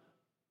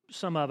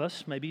some of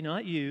us, maybe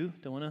not you,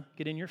 don't want to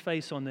get in your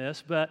face on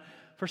this, but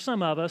for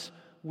some of us,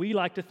 we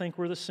like to think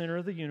we're the center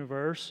of the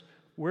universe.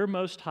 We're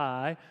most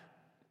high.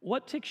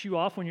 What ticks you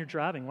off when you're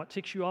driving? What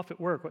ticks you off at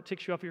work? What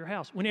ticks you off at your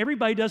house? When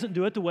everybody doesn't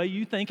do it the way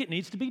you think it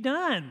needs to be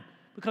done,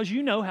 because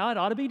you know how it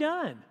ought to be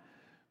done.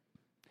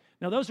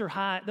 Now, those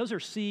are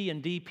C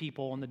and D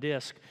people on the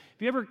disc.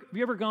 Have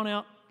you ever gone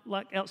out,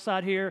 like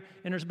outside here,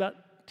 and there's about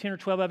 10 or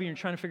 12 of you and you're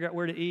trying to figure out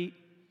where to eat?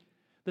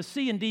 The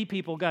C and D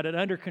people got it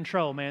under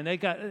control, man. They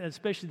got,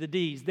 especially the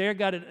D's, they're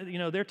got it,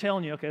 they're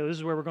telling you, okay, this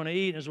is where we're going to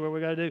eat, this is where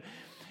we got to do.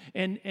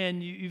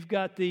 And you've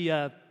got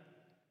the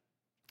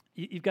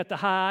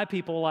high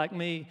people like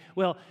me.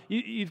 Well,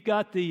 you've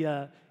got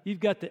the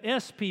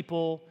S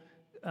people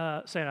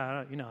saying,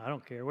 I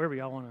don't care, wherever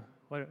y'all want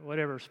to,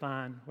 whatever's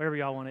fine, wherever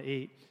y'all want to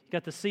eat. You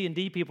got the C and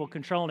D people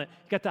controlling it.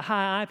 You got the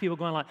high I people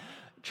going like,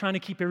 trying to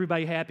keep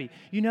everybody happy.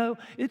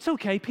 It's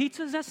okay.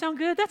 Pizza, does that sound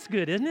good? That's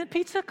good, isn't it?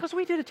 Pizza? Because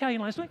we did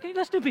Italian last week. Okay,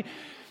 let's do pizza.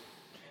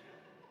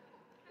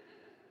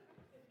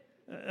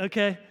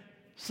 Okay,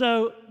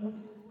 so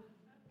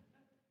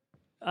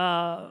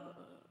I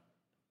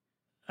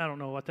don't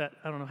know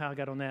how I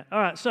got on that. All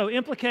right, so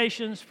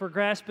implications for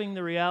grasping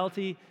the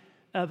reality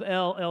of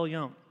El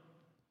Elyon.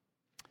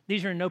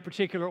 These are in no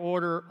particular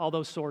order,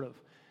 although sort of.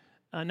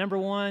 Number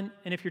one,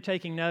 and if you're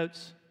taking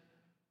notes,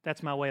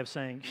 that's my way of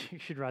saying you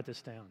should write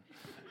this down.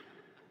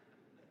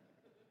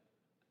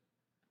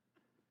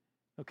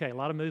 Okay, a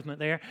lot of movement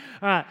there.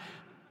 All right.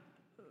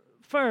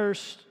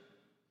 First,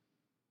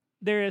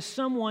 there is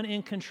someone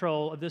in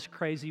control of this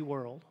crazy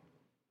world,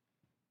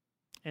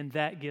 and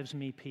that gives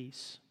me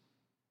peace.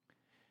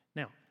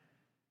 Now,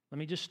 let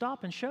me just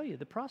stop and show you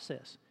the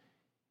process.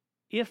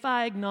 If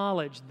I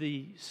acknowledge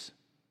these,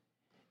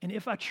 and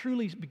if I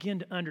truly begin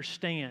to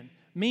understand,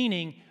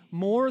 meaning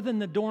more than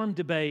the dorm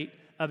debate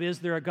of is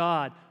there a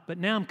God, but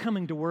now I'm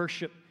coming to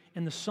worship,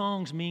 and the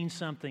songs mean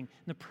something,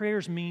 and the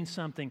prayers mean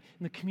something,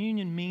 and the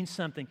communion means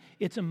something.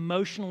 It's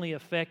emotionally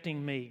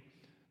affecting me.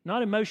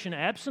 Not emotion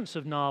absence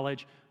of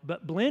knowledge,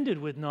 but blended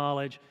with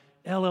knowledge.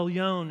 El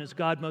Elyon is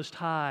God Most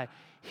High.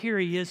 Here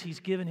He is.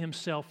 He's given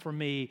Himself for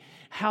me.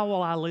 How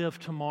will I live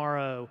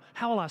tomorrow?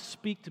 How will I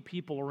speak to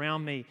people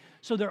around me?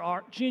 So there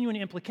are genuine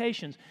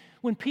implications.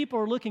 When people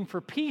are looking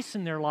for peace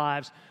in their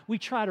lives, we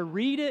try to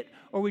read it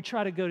or we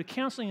try to go to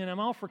counseling, and I'm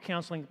all for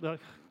counseling.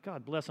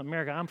 God bless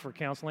America, I'm for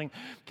counseling.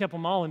 Kept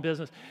them all in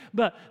business.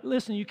 But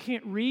listen, you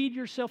can't read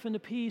yourself into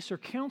peace or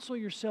counsel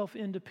yourself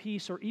into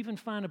peace or even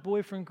find a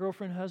boyfriend,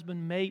 girlfriend,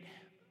 husband, mate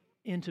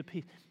into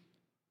peace.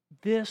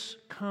 This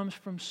comes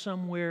from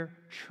somewhere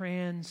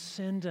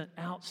transcendent,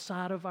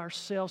 outside of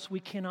ourselves.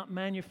 We cannot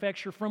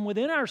manufacture from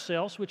within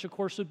ourselves, which of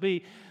course would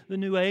be the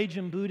New Age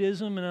and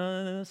Buddhism,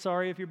 and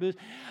sorry if you're Buddhist.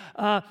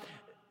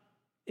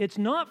 It's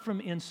not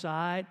from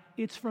inside,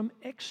 it's from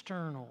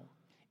external.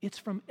 It's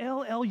from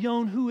El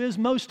Elyon, who is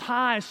most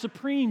high,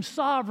 supreme,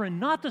 sovereign,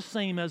 not the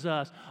same as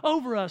us,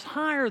 over us,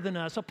 higher than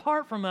us,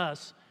 apart from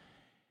us.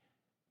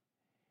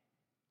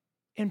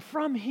 And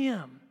from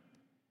Him,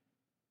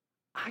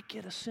 I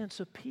get a sense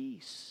of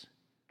peace.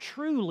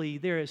 Truly,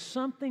 there is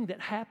something that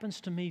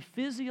happens to me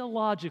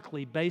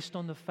physiologically based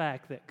on the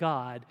fact that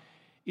God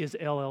is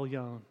El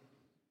Elyon.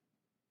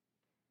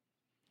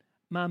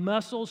 My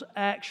muscles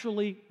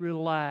actually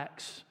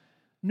relax.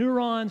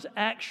 Neurons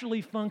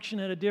actually function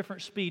at a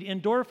different speed.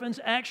 Endorphins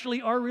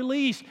actually are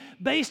released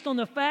based on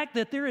the fact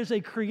that there is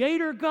a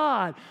creator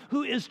God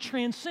who is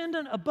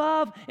transcendent,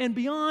 above, and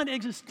beyond,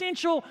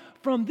 existential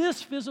from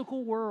this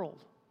physical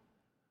world.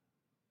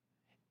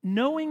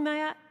 Knowing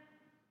that,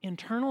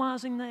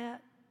 internalizing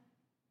that,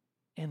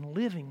 and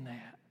living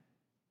that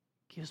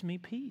gives me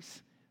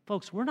peace.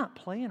 Folks, we're not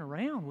playing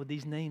around with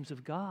these names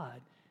of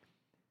God.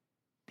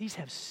 These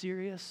have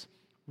serious,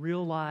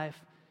 real life,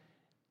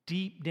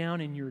 deep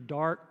down in your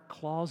dark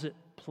closet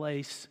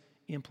place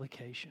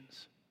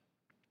implications.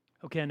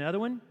 Okay, another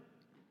one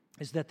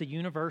is that the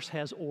universe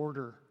has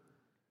order.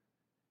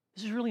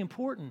 This is really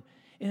important.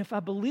 And if I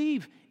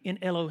believe in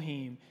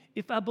Elohim,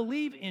 if I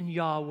believe in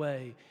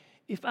Yahweh,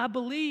 if I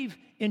believe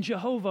in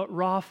Jehovah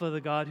Rapha,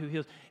 the God who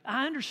heals,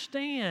 I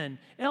understand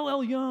El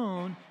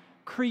Elyon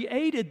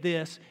created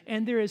this,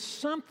 and there is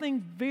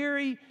something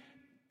very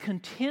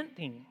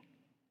contenting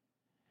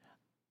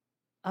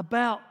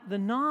about the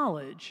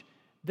knowledge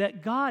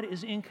that God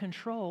is in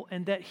control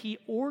and that He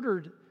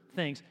ordered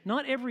things.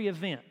 Not every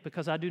event,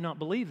 because I do not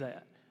believe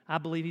that. I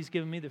believe He's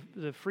given me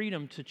the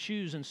freedom to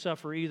choose and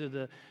suffer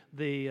either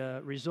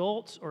the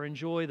results or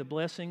enjoy the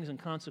blessings and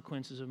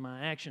consequences of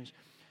my actions.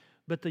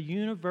 But the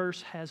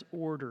universe has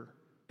order,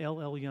 El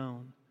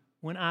Elyon.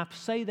 When I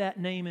say that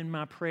name in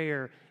my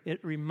prayer,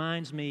 it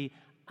reminds me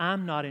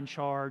I'm not in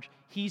charge.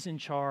 He's in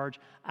charge.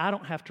 I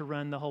don't have to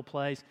run the whole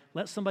place.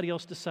 Let somebody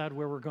else decide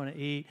where we're going to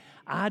eat.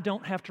 I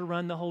don't have to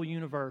run the whole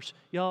universe.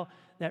 Y'all,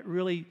 that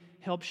really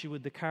helps you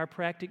with the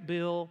chiropractic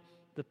bill,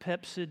 the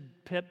Pepsid,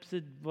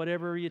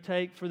 whatever you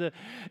take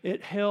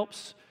it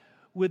helps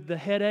with the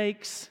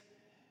headaches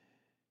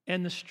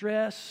and the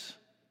stress.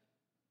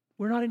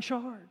 We're not in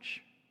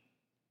charge.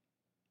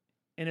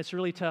 And it's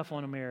really tough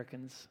on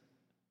Americans,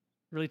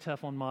 really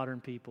tough on modern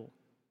people,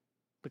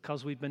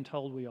 because we've been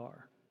told we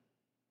are.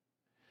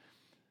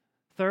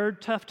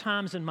 Third, tough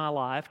times in my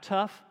life.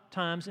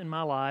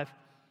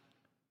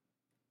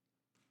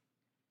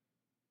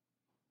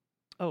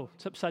 Oh,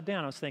 it's upside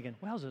down. I was thinking,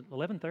 well, is it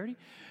 11:30?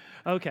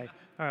 Okay,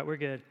 all right, we're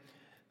good.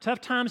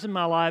 Tough times in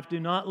my life do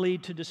not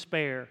lead to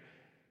despair.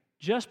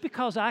 Just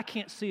because I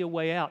can't see a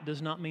way out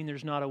does not mean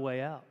there's not a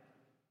way out.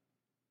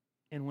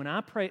 And when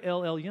I pray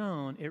El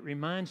Elyon, it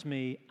reminds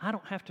me I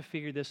don't have to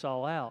figure this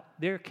all out.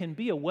 There can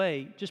be a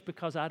way just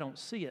because I don't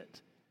see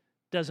it.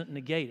 Doesn't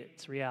negate it.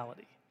 It's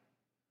reality.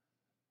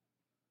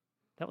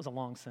 That was a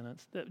long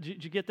sentence.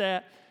 Did you get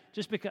that?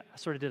 Just because, I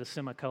sort of did a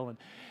semicolon.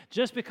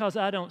 Just because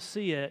I don't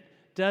see it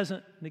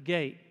doesn't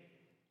negate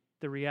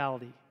the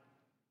reality.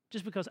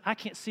 Just because I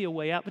can't see a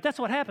way out. But that's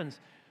what happens.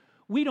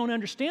 We don't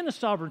understand the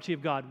sovereignty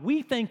of God.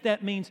 We think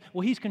that means,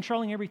 well, He's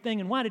controlling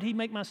everything, and why did He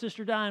make my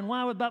sister die, and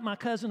why about my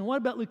cousin, and what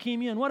about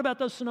leukemia, and what about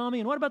those tsunami,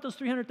 and what about those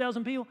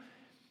 300,000 people?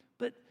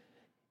 But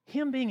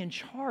Him being in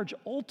charge,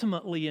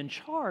 ultimately in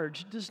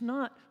charge, does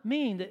not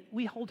mean that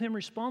we hold Him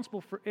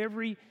responsible for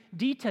every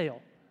detail.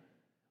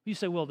 You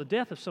say, well, the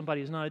death of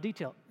somebody is not a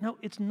detail. No,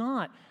 it's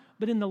not.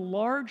 But in the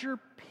larger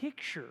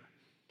picture,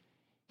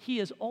 He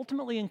is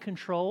ultimately in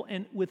control,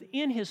 and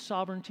within His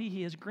sovereignty,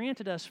 He has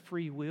granted us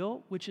free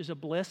will, which is a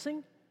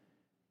blessing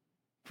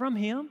from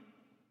Him.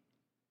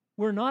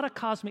 We're not a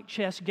cosmic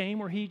chess game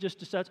where He just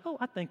decides, oh,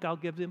 I think I'll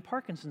give them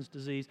Parkinson's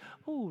disease.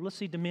 Oh, let's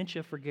see,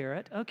 dementia for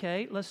Garrett.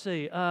 Okay, let's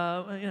see.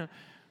 Number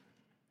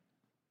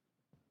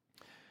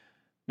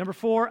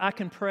 4, I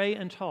can pray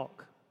and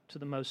talk to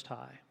the Most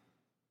High.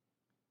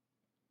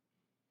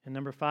 And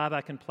number 5,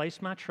 I can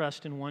place my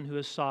trust in one who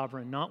is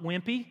sovereign, not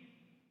wimpy,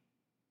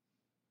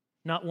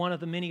 not one of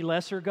the many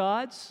lesser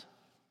gods,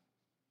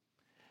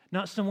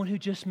 not someone who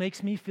just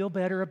makes me feel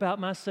better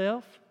about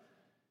myself.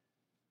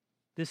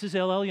 This is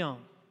El Elyon.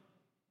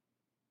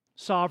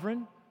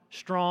 Sovereign,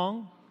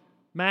 strong,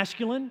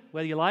 masculine,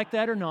 whether you like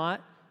that or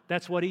not,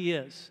 that's what He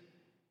is.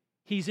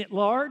 He's at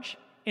large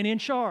and in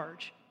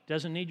charge.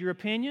 Doesn't need your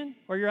opinion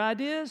or your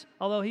ideas,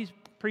 although He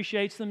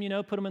appreciates them,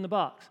 put them in the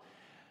box.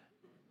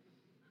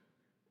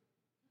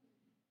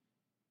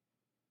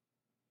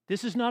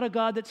 This is not a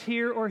God that's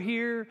here or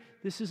here.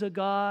 This is a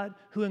God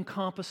who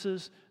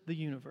encompasses the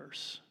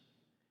universe.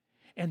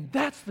 And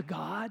that's the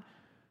God.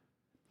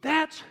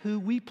 That's who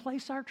we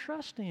place our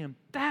trust in.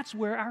 That's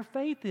where our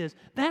faith is.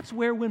 That's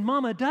where when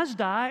Mama does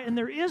die and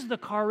there is the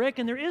car wreck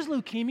and there is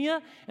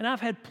leukemia, and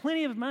I've had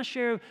plenty of my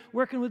share of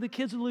working with the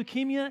kids with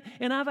leukemia,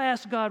 and I've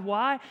asked God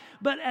why,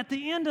 but at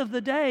the end of the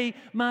day,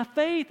 my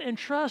faith and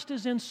trust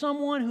is in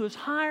someone who is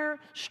higher,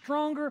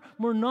 stronger,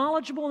 more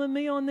knowledgeable than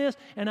me on this,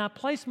 and I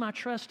place my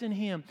trust in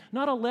Him.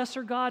 Not a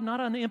lesser God,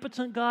 not an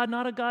impotent God,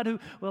 not a God who,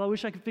 well, I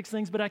wish I could fix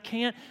things, but I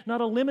can't.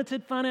 Not a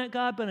limited, finite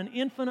God, but an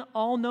infinite,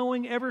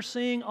 all-knowing,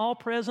 ever-seeing,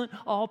 all-present,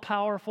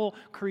 all-powerful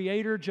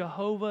Creator,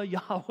 Jehovah,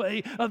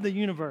 Yahweh of the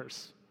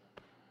universe.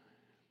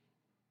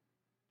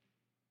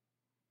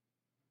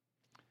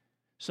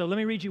 So let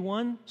me read you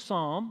one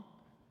psalm,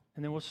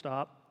 and then we'll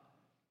stop.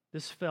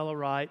 This fellow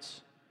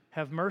writes,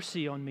 "Have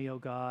mercy on me, O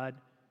God."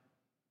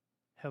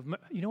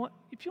 You know what?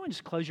 If you want to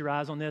just close your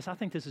eyes on this, I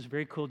think this is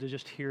very cool to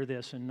just hear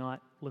this and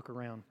not look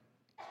around.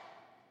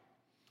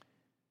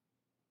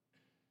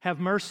 Have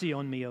mercy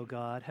on me, O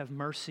God. Have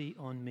mercy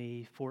on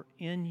me, for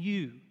in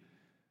You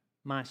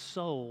my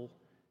soul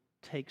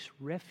takes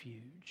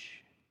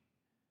refuge.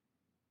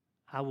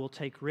 I will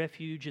take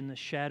refuge in the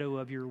shadow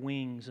of Your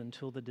wings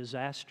until the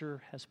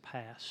disaster has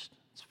passed.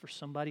 It's for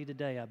somebody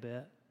today, I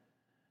bet.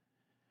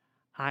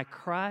 I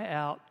cry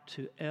out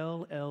to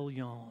El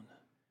Elyon,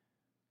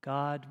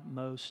 God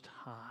Most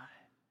High,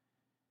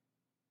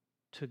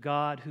 to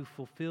God who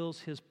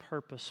fulfills His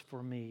purpose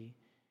for me.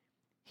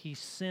 He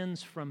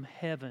sends from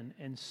heaven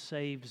and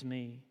saves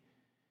me.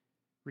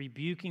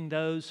 Rebuking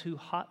those who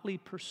hotly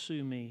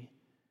pursue me,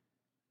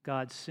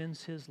 God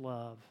sends His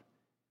love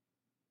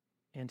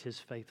and His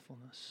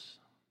faithfulness.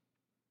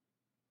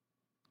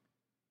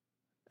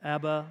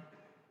 Abba,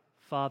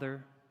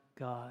 Father,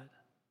 God,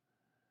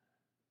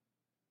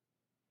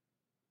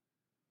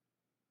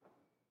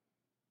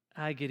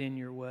 I get in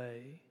Your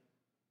way.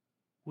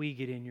 We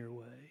get in Your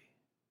way.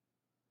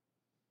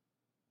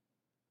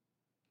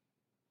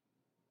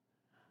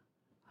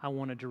 I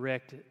want to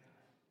direct it,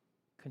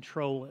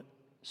 control it,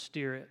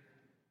 steer it,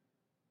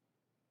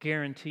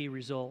 guarantee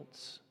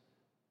results,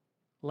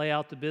 lay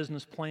out the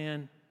business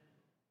plan,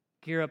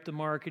 gear up the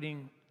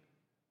marketing,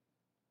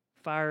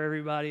 fire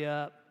everybody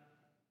up,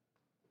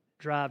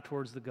 drive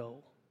towards the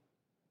goal.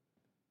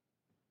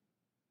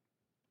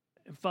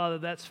 And Father,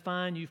 that's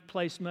fine. You've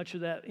placed much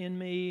of that in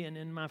me and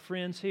in my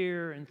friends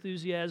here,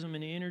 enthusiasm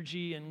and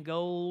energy and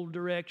goal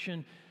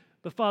direction.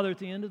 But Father, at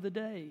the end of the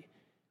day,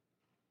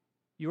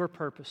 Your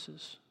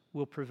purposes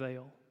will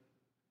prevail.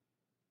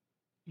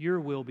 Your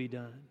will be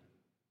done.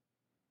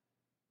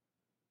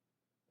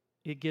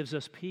 It gives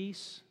us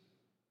peace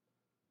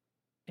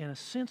and a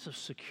sense of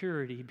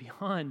security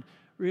beyond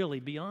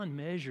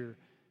measure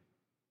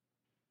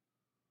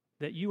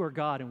that You are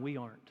God and we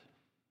aren't.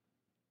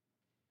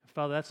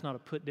 Father, that's not a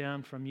put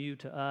down from You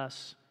to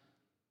us.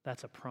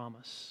 That's a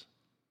promise,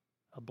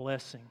 a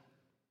blessing.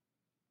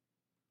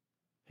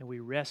 And we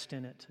rest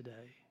in it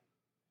today.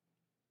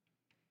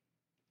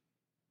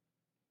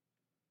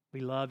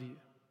 We love You.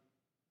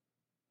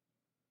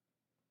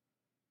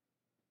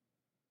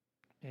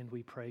 And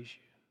we praise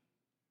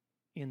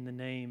You. In the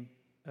name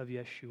of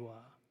Yeshua.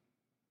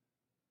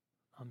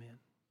 Amen.